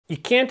You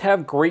can't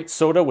have great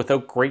soda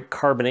without great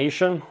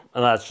carbonation,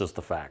 and that's just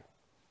a fact.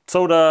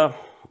 Soda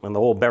and the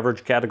whole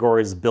beverage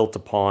category is built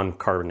upon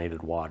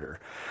carbonated water.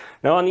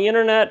 Now on the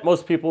internet,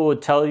 most people would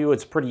tell you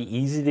it's pretty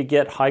easy to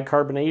get high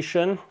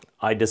carbonation.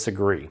 I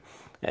disagree.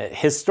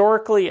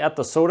 Historically at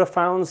the soda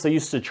fountains, they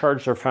used to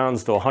charge their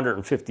fountains to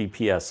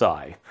 150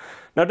 psi.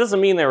 Now it doesn't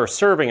mean they were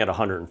serving at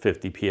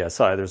 150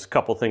 psi. There's a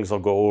couple things I'll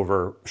go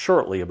over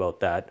shortly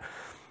about that.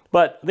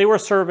 But they were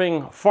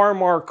serving far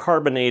more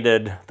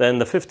carbonated than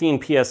the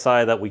 15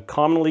 psi that we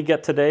commonly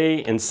get today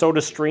in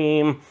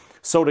SodaStream,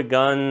 Soda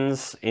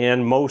Guns,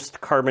 and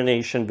most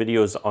carbonation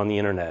videos on the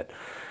internet.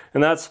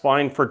 And that's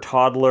fine for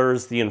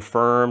toddlers, the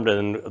infirmed,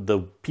 and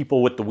the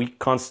people with the weak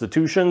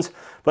constitutions.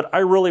 But I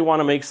really want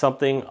to make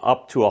something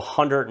up to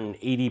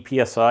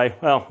 180 psi,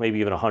 well, maybe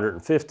even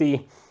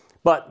 150.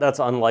 But that's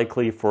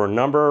unlikely for a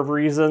number of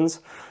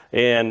reasons.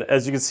 And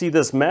as you can see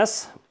this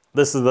mess,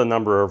 this is the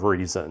number of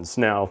reasons.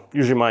 Now,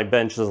 usually my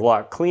bench is a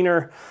lot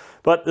cleaner,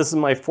 but this is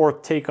my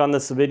fourth take on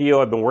this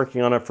video. I've been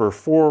working on it for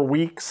 4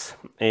 weeks,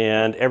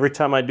 and every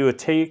time I do a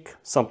take,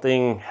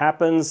 something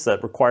happens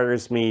that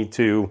requires me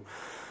to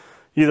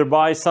either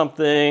buy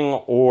something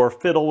or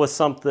fiddle with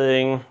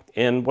something.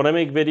 And when I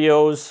make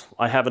videos,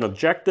 I have an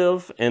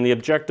objective, and the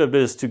objective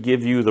is to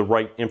give you the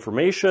right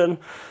information,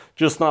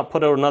 just not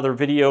put out another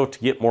video to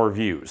get more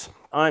views.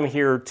 I'm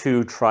here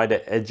to try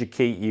to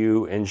educate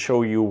you and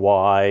show you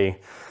why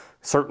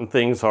certain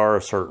things are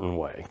a certain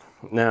way.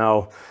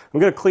 Now, I'm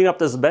going to clean up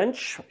this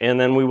bench, and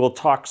then we will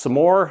talk some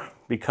more,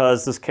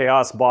 because this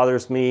chaos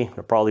bothers me.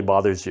 It probably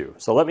bothers you.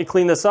 So let me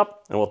clean this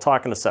up, and we'll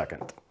talk in a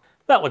second.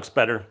 That looks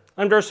better.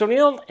 I'm Darcy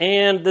O'Neill,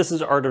 and this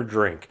is Art of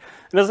Drink.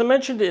 And as I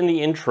mentioned in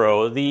the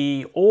intro,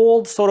 the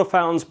old soda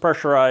fountains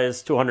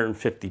pressurized to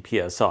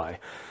 150 psi,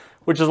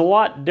 which is a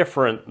lot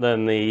different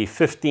than the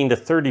 15 to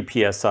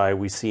 30 psi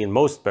we see in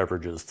most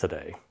beverages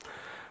today.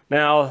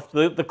 Now,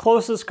 the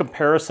closest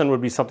comparison would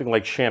be something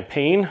like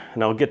champagne,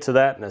 and I'll get to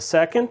that in a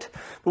second.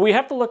 But we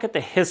have to look at the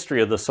history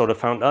of the soda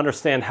fountain to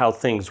understand how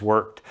things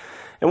worked.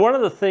 And one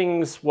of the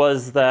things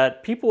was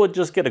that people would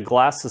just get a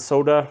glass of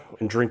soda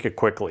and drink it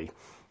quickly.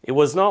 It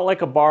was not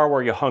like a bar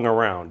where you hung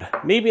around.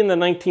 Maybe in the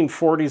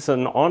 1940s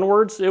and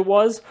onwards it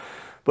was,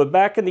 but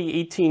back in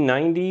the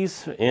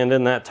 1890s and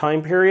in that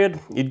time period,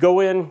 you'd go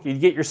in, you'd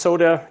get your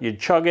soda,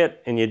 you'd chug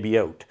it, and you'd be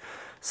out.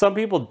 Some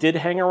people did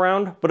hang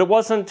around, but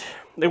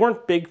they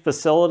weren't big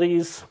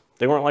facilities.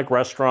 They weren't like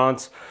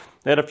restaurants.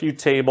 They had a few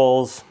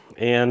tables,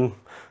 and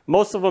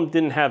most of them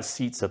didn't have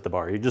seats at the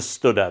bar. You just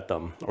stood at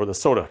them, or the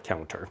soda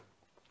counter.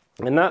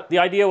 And the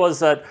idea was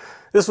that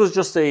this was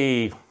just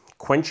a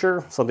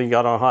quencher, something you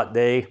got on a hot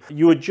day.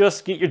 You would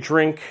just get your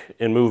drink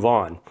and move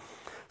on.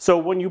 So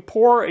when you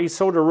pour a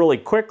soda really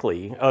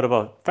quickly out of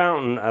a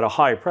fountain at a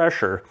high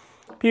pressure,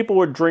 people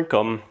would drink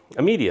them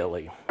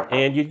immediately,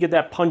 and you'd get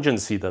that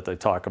pungency that they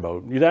talk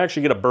about. You'd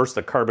actually get a burst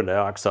of carbon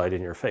dioxide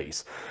in your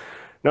face.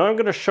 Now I'm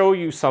going to show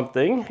you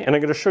something, and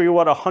I'm going to show you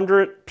what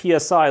 100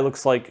 psi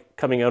looks like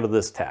coming out of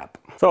this tap.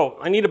 So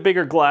I need a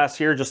bigger glass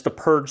here just to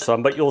purge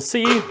some, but you'll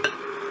see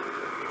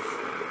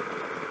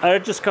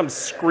it just comes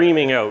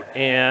screaming out,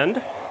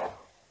 and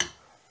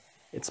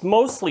it's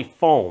mostly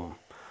foam.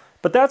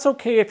 But that's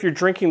okay if you're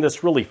drinking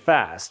this really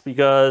fast,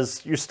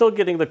 because you're still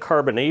getting the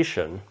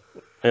carbonation,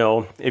 you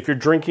know, if you're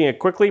drinking it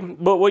quickly.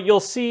 But what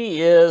you'll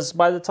see is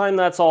by the time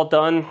that's all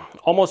done,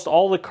 almost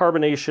all the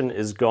carbonation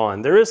is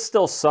gone. There is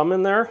still some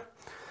in there,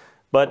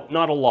 but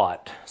not a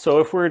lot. So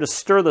if we were to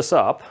stir this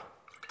up,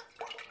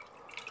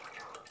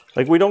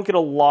 like, we don't get a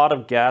lot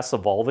of gas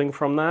evolving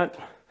from that.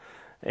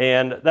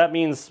 And that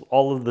means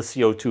all of the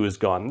CO2 is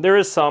gone. There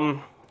is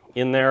some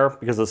in there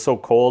because it's so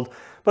cold,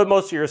 but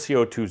most of your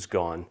CO2 is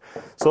gone.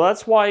 So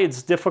that's why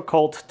it's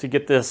difficult to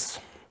get this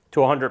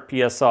to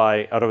 100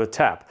 psi out of a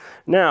tap.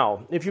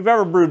 Now, if you've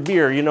ever brewed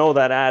beer, you know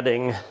that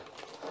adding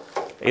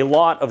a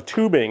lot of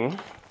tubing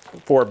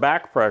for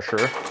back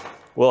pressure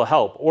will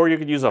help. Or you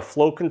could use a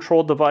flow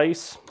control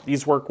device.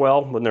 These work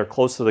well when they're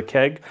close to the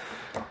keg.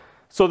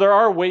 So there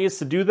are ways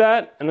to do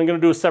that, and I'm going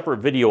to do a separate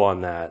video on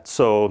that.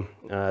 So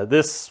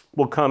this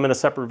will come in a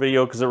separate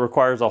video because it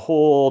requires a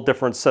whole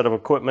different set of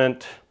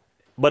equipment,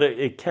 but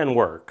it can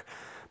work.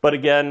 But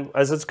again,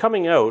 as it's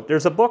coming out,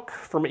 there's a book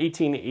from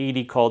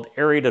 1880 called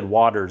Aerated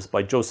Waters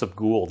by Joseph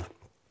Gould.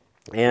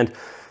 And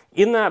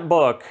in that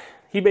book,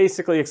 he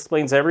basically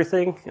explains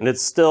everything, and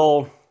it's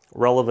still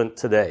relevant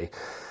today.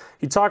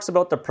 He talks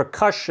about the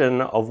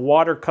percussion of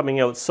water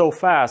coming out so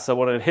fast that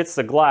when it hits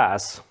the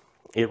glass,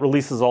 it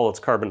releases all its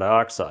carbon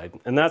dioxide.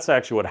 And that's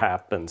actually what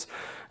happens,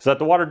 is that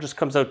the water just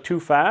comes out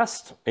too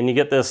fast, and you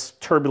get this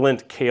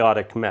turbulent,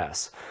 chaotic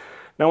mess.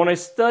 Now, when I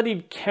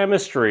studied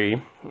chemistry,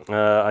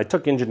 I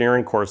took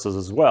engineering courses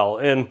as well,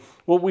 and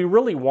what we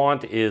really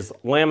want is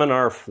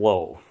laminar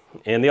flow.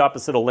 And the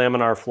opposite of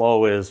laminar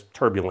flow is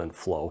turbulent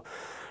flow.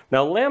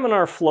 Now,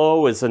 laminar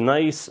flow is a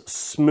nice,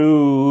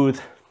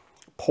 smooth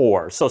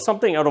pour, so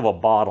something out of a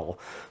bottle.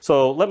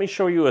 So let me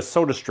show you a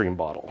SodaStream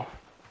bottle.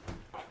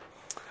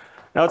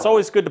 Now, it's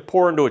always good to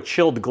pour into a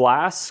chilled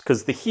glass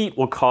because the heat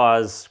will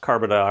cause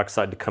carbon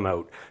dioxide to come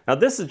out. Now,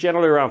 this is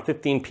generally around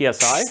 15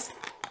 psi.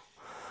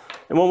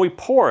 And when we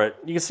pour it,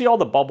 you can see all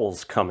the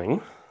bubbles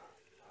coming.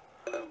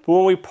 But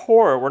when we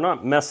pour it, we're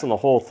not messing the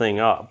whole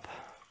thing up.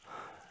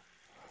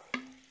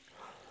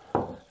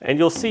 And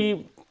you'll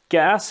see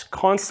gas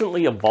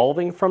constantly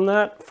evolving from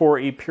that for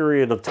a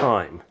period of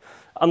time.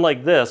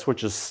 Unlike this,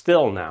 which is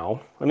still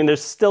now. I mean,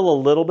 there's still a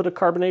little bit of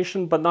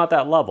carbonation, but not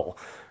that level.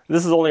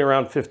 This is only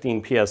around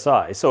 15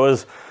 psi. So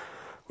as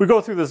we go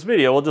through this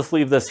video, we'll just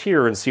leave this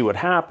here and see what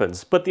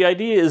happens. But the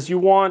idea is you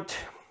want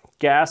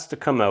gas to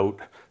come out,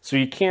 so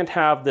you can't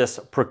have this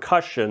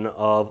percussion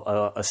of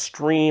a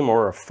stream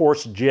or a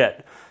forced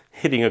jet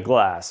hitting a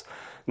glass.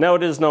 Now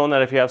it is known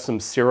that if you have some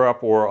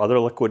syrup or other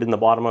liquid in the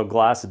bottom of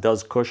glass, it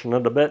does cushion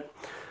it a bit.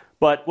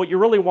 But what you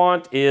really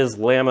want is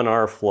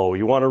laminar flow.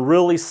 You want a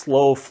really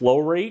slow flow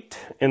rate,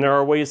 and there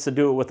are ways to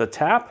do it with a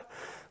tap.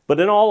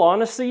 But in all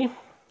honesty,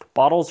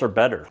 bottles are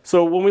better.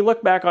 So when we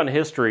look back on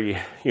history,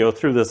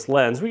 through this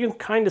lens, we can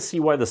kind of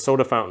see why the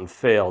soda fountain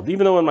failed.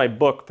 Even though in my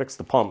book, Fix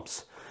the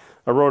Pumps,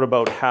 I wrote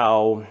about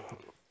how,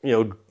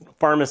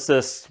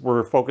 pharmacists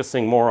were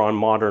focusing more on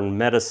modern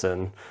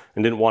medicine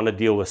and didn't want to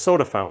deal with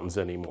soda fountains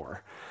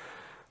anymore.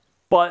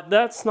 But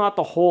that's not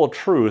the whole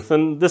truth,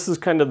 and this is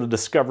kind of the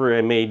discovery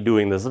I made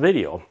doing this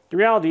video. The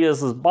reality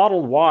is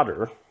bottled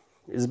water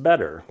is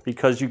better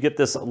because you get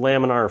this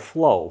laminar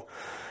flow,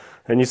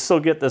 and you still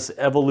get this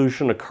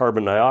evolution of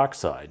carbon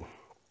dioxide.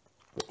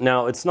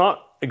 Now, it's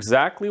not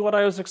exactly what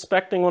I was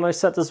expecting when I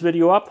set this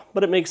video up,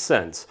 but it makes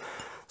sense.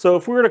 So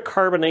if we were to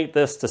carbonate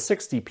this to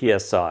 60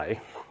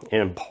 psi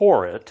and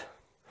pour it,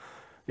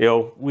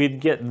 we'd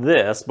get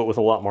this, but with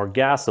a lot more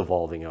gas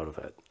evolving out of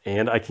it.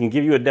 And I can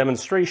give you a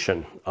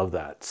demonstration of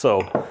that.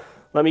 So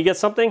let me get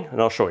something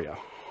and I'll show you.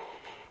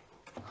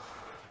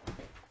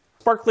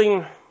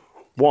 Sparkling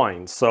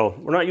wines. So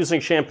we're not using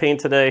champagne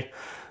today.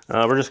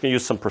 We're just gonna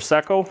use some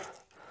Prosecco.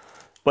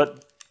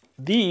 But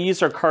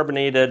these are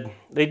carbonated.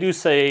 They do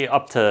say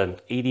up to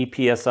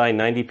 80 psi,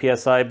 90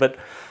 psi, but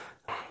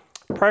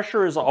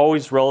pressure is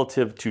always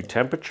relative to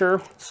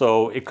temperature.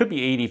 So it could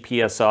be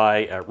 80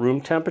 psi at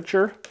room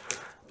temperature,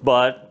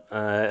 but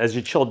as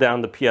you chill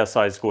down, the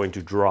psi is going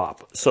to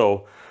drop.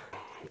 So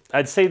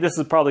I'd say this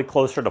is probably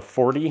closer to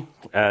 40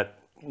 at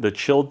the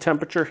chilled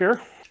temperature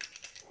here.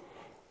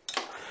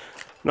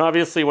 And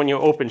obviously when you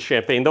open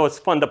champagne, though it's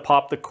fun to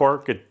pop the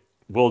cork, it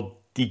will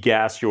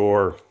degas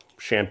your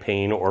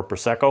champagne or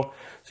Prosecco.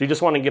 So you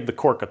just want to give the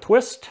cork a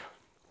twist.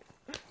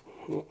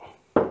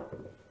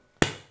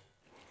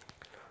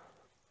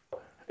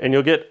 And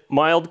you'll get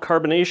mild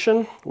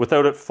carbonation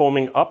without it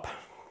foaming up.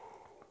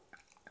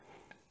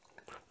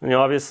 And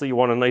obviously you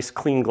want a nice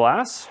clean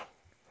glass.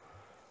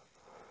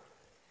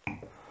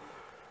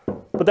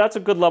 But that's a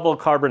good level of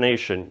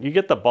carbonation. You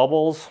get the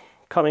bubbles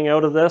coming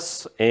out of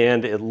this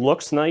and it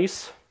looks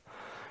nice.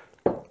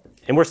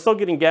 And we're still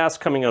getting gas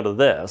coming out of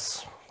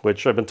this,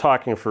 which I've been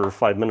talking for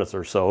 5 minutes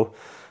or so.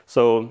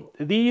 So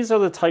these are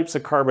the types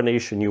of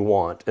carbonation you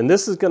want. And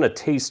this is going to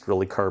taste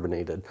really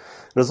carbonated.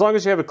 And as long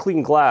as you have a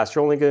clean glass,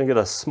 you're only going to get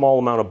a small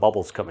amount of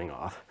bubbles coming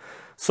off.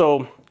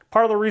 So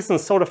part of the reason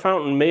soda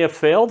fountain may have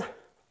failed,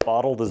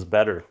 bottled is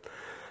better.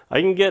 I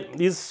can get,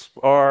 these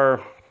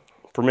are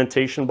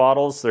fermentation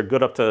bottles. They're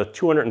good up to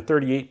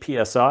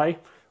 238 psi.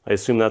 I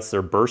assume that's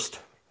their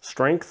burst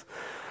strength.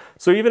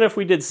 So even if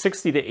we did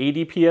 60 to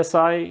 80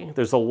 psi,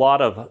 there's a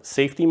lot of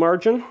safety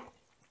margin.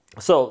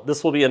 So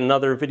this will be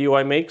another video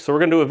I make. So we're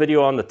gonna do a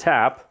video on the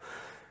tap.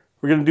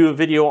 We're gonna do a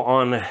video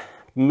on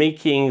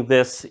making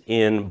this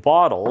in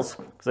bottles,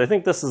 because I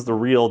think this is the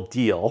real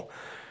deal.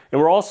 And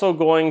we're also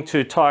going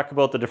to talk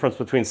about the difference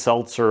between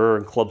seltzer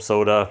and club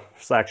soda.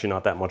 There's actually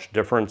not that much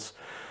difference.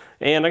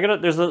 And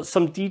there's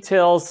some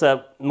details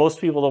that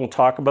most people don't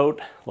talk about,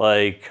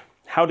 like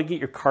how to get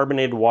your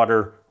carbonated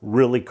water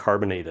really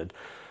carbonated.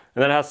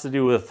 And that has to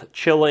do with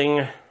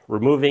chilling,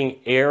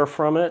 removing air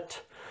from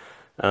it.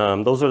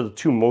 Those are the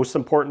two most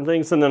important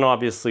things. And then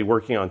obviously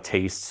working on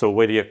taste. So a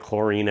way to get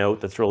chlorine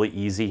out, that's really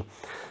easy.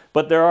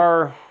 But there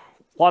are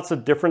lots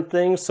of different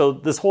things. So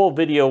this whole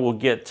video will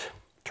get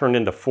turned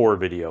into 4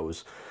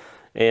 videos.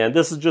 And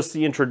this is just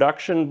the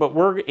introduction, but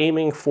we're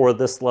aiming for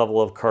this level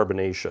of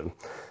carbonation.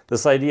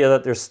 This idea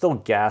that there's still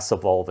gas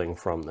evolving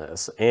from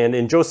this. And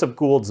in Joseph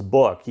Gould's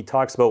book, he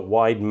talks about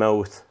wide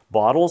mouth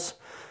bottles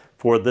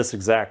for this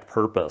exact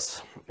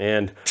purpose.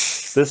 And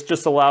this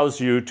just allows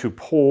you to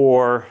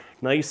pour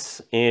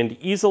nice and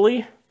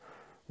easily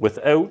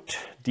without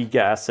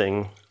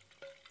degassing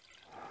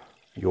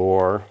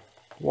your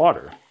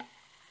water.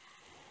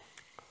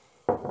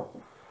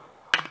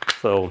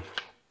 So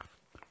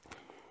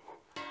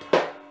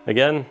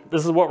again,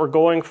 this is what we're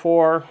going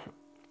for,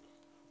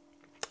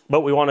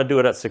 but we want to do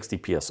it at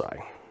 60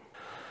 psi.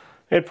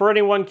 And for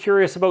anyone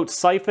curious about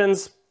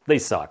siphons, they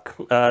suck.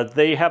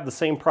 They have the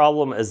same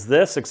problem as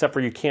this, except for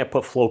you can't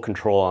put flow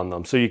control on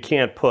them. So you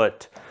can't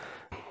put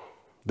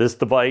this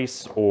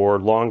device or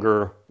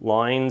longer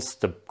lines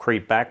to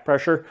create back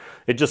pressure.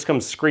 It just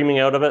comes screaming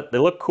out of it. They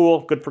look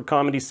cool, good for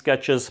comedy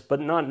sketches, but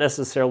not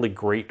necessarily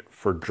great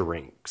for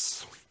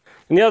drinks.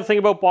 And the other thing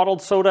about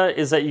bottled soda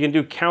is that you can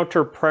do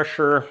counter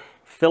pressure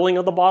filling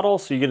of the bottle.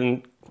 So you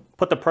can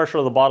put the pressure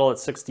of the bottle at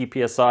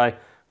 60 psi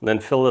and then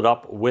fill it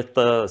up with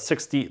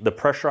the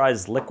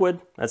pressurized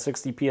liquid at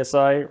 60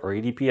 psi or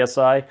 80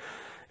 psi.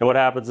 And what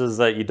happens is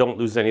that you don't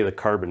lose any of the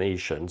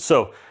carbonation.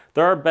 So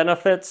there are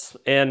benefits,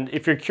 and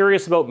if you're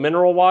curious about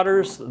mineral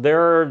waters,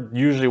 they're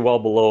usually well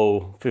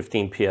below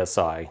 15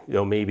 psi,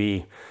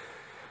 maybe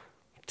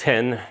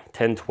 10,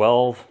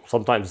 12,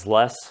 sometimes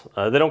less.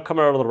 They don't come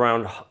out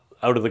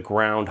of the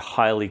ground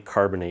highly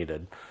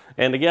carbonated.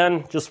 And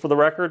again, just for the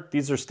record,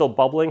 these are still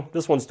bubbling.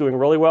 This one's doing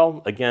really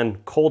well. Again,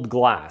 cold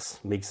glass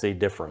makes a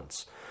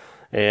difference.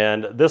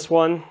 And this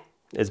one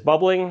is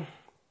bubbling,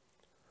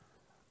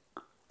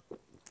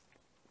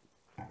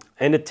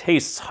 and it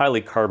tastes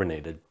highly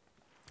carbonated.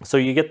 So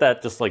you get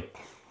that just like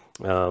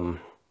kind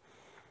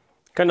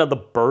of the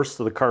burst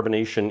of the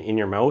carbonation in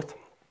your mouth.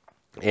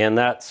 And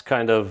that's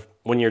kind of,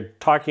 when you're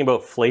talking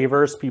about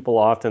flavors, people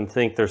often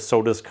think their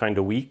soda's kind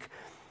of weak.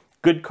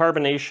 Good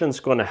carbonation is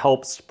going to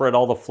help spread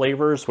all the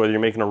flavors, whether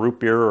you're making a root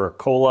beer or a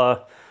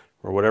cola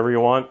or whatever you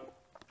want.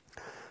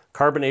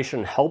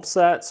 Carbonation helps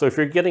that. So if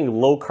you're getting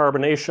low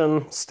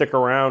carbonation, stick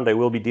around. I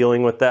will be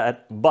dealing with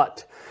that.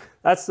 But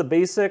that's the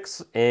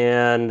basics,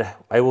 and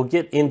I will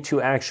get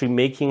into actually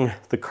making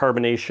the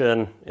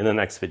carbonation in the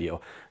next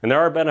video. And there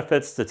are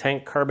benefits to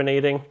tank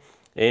carbonating,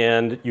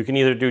 and you can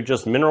either do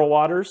just mineral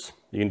waters,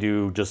 you can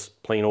do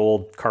just plain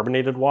old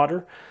carbonated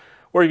water,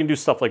 or you can do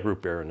stuff like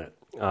root beer in it.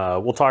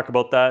 We'll talk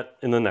about that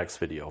in the next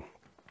video.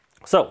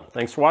 So,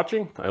 thanks for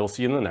watching. I will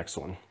see you in the next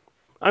one.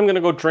 I'm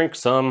gonna go drink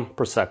some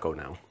Prosecco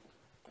now.